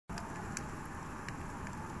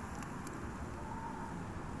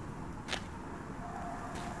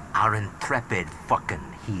Our intrepid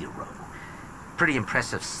fucking hero. Pretty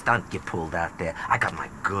impressive stunt you pulled out there. I got my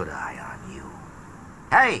good eye on you.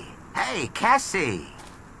 Hey, Cassie!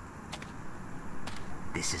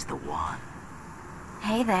 This is the one.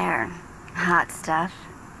 Hey there, hot stuff.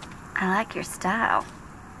 I like your style.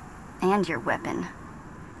 And your weapon.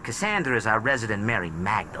 Cassandra is our resident Mary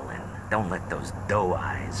Magdalene. Don't let those doe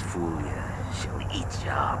eyes fool you. She'll eat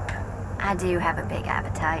you up. I do have a big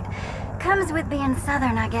appetite. Comes with being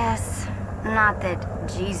Southern, I guess. Not that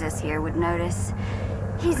Jesus here would notice.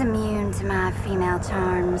 He's immune to my female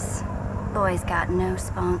charms. Boy's got no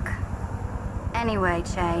spunk. Anyway,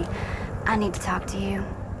 Che, I need to talk to you.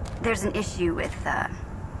 There's an issue with,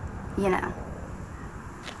 you know.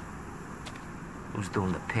 Who's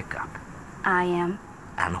doing the pickup? I am.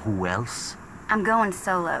 And who else? I'm going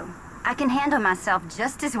solo. I can handle myself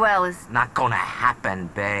just as well as... Not gonna happen,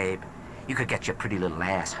 babe. You could get your pretty little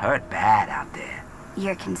ass hurt bad out there.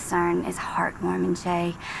 Your concern is heartwarming,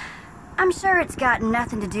 Jay. I'm sure it's got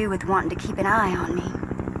nothing to do with wanting to keep an eye on me.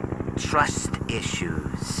 Trust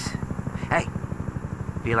issues. Hey,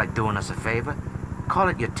 feel like doing us a favor? Call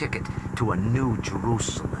it your ticket to a new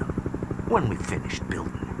Jerusalem when we finished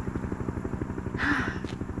building.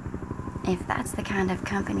 If that's the kind of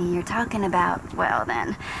company you're talking about, well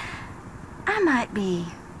then, I might be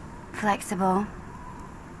flexible.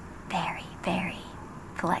 Very, very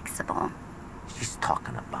flexible. She's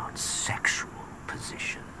talking about sexual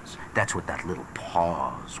positions. That's what that little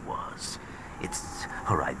pause was. It's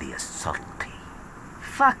her idea of subtlety.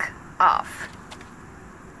 Fuck off.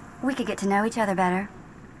 We could get to know each other better.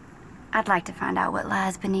 I'd like to find out what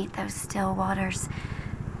lies beneath those still waters.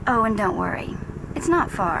 Oh, and don't worry. It's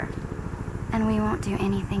not far. And we won't do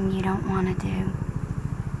anything you don't want to do.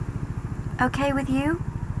 Okay with you,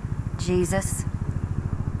 Jesus?